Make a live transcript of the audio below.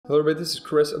Hello everybody, this is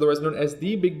Chris, otherwise known as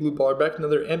the Big Blue Baller, back with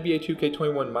another NBA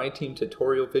 2K21 MyTeam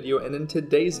tutorial video. And in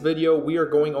today's video, we are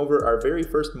going over our very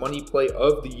first money play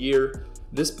of the year.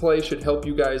 This play should help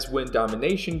you guys win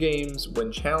domination games,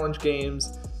 win challenge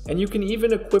games, and you can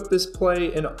even equip this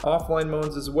play in offline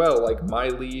modes as well, like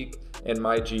MyLeague and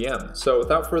MyGM. So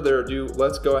without further ado,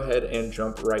 let's go ahead and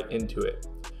jump right into it.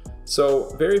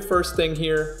 So very first thing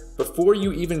here, before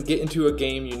you even get into a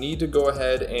game, you need to go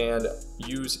ahead and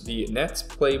use the Nets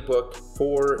playbook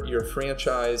for your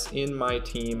franchise in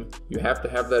MyTeam. You have to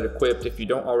have that equipped. If you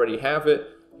don't already have it,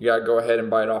 you gotta go ahead and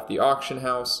buy it off the auction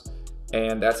house,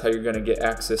 and that's how you're gonna get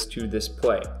access to this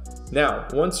play. Now,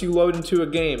 once you load into a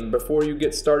game, before you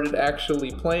get started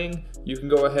actually playing, you can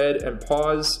go ahead and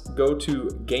pause, go to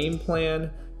game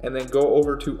plan, and then go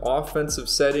over to offensive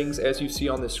settings as you see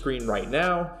on the screen right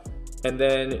now. And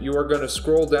then you are going to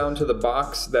scroll down to the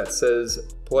box that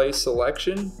says play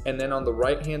selection, and then on the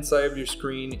right hand side of your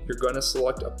screen you're going to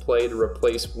select a play to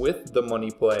replace with the money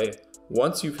play.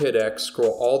 Once you've hit X,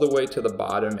 scroll all the way to the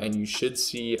bottom and you should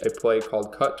see a play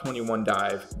called Cut 21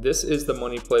 Dive. This is the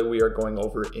money play we are going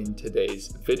over in today's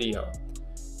video.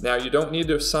 Now, you don't need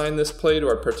to assign this play to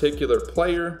a particular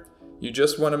player. You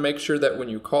just want to make sure that when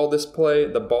you call this play,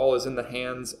 the ball is in the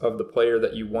hands of the player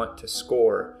that you want to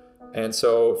score. And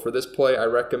so for this play, I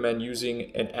recommend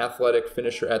using an athletic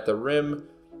finisher at the rim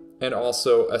and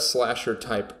also a slasher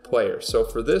type player. So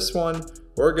for this one,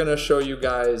 we're gonna show you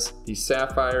guys the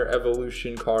Sapphire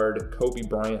Evolution card, Kobe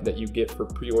Bryant, that you get for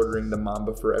pre-ordering the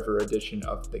Mamba Forever edition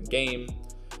of the game.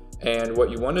 And what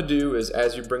you wanna do is,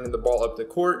 as you're bringing the ball up the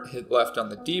court, hit left on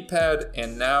the D-pad,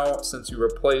 and now since you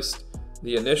replaced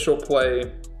the initial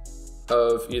play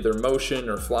of either motion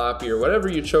or floppy or whatever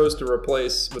you chose to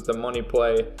replace with the money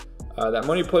play, that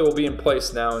money play will be in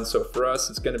place now. And so for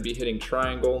us, it's going to be hitting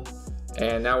triangle,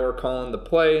 and now we're calling the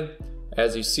play.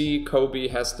 As you see, Kobe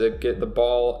has to get the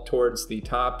ball towards the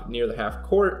top near the half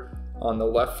court on the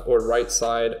left or right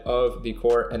side of the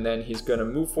court, and then he's going to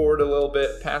move forward a little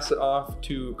bit, pass it off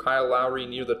to Kyle Lowry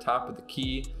near the top of the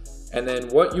key. And then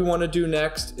what you want to do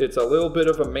next, it's a little bit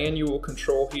of a manual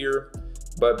control here,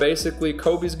 but basically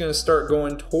Kobe's going to start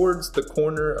going towards the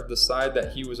corner of the side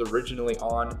that he was originally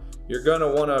on. You're going to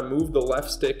want to move the left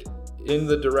stick in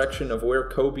the direction of where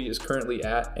Kobe is currently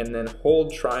at, and then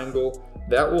hold triangle.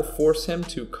 That will force him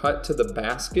to cut to the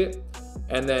basket.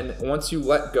 And then once you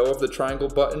let go of the triangle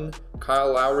button,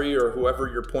 Kyle Lowry or whoever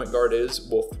your point guard is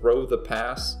will throw the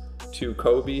pass to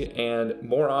Kobe, and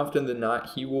more often than not,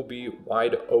 he will be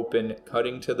wide open,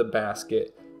 cutting to the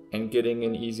basket and getting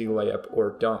an easy layup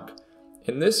or dunk.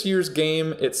 In this year's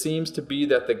game, it seems to be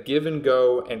that the give and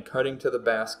go and cutting to the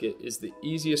basket is the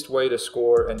easiest way to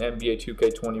score an NBA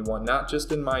 2K21, not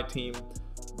just in MyTeam,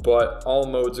 but all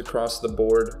modes across the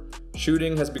board.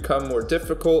 Shooting has become more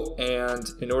difficult, and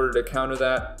in order to counter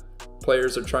that,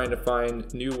 players are trying to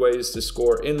find new ways to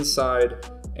score inside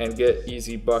and get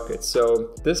easy buckets.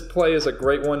 So this play is a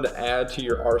great one to add to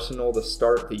your arsenal to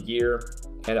start the year,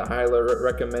 and I highly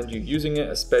recommend you using it,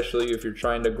 especially if you're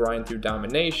trying to grind through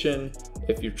domination,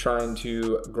 if you're trying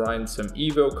to grind some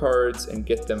Evo cards and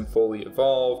get them fully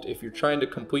evolved, if you're trying to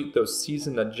complete those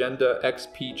season agenda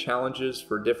XP challenges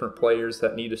for different players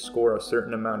that need to score a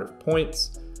certain amount of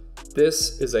points.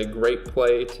 This is a great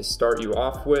play to start you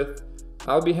off with.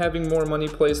 I'll be having more money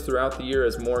plays throughout the year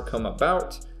as more come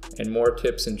about and more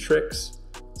tips and tricks.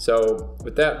 So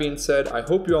with that being said, I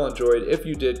hope you all enjoyed. If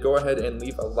you did, go ahead and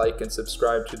leave a like and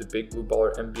subscribe to the Big Blue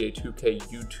Baller NBA 2K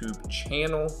YouTube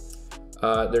channel.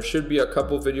 There should be a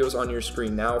couple videos on your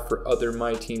screen now for other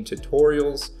MyTeam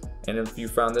tutorials, and if you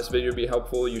found this video to be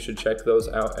helpful, you should check those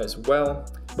out as well.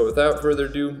 But without further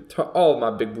ado, to all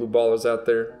my Big Blue Ballers out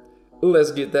there,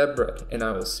 let's get that bread, and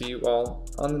I will see you all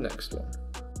on the next one.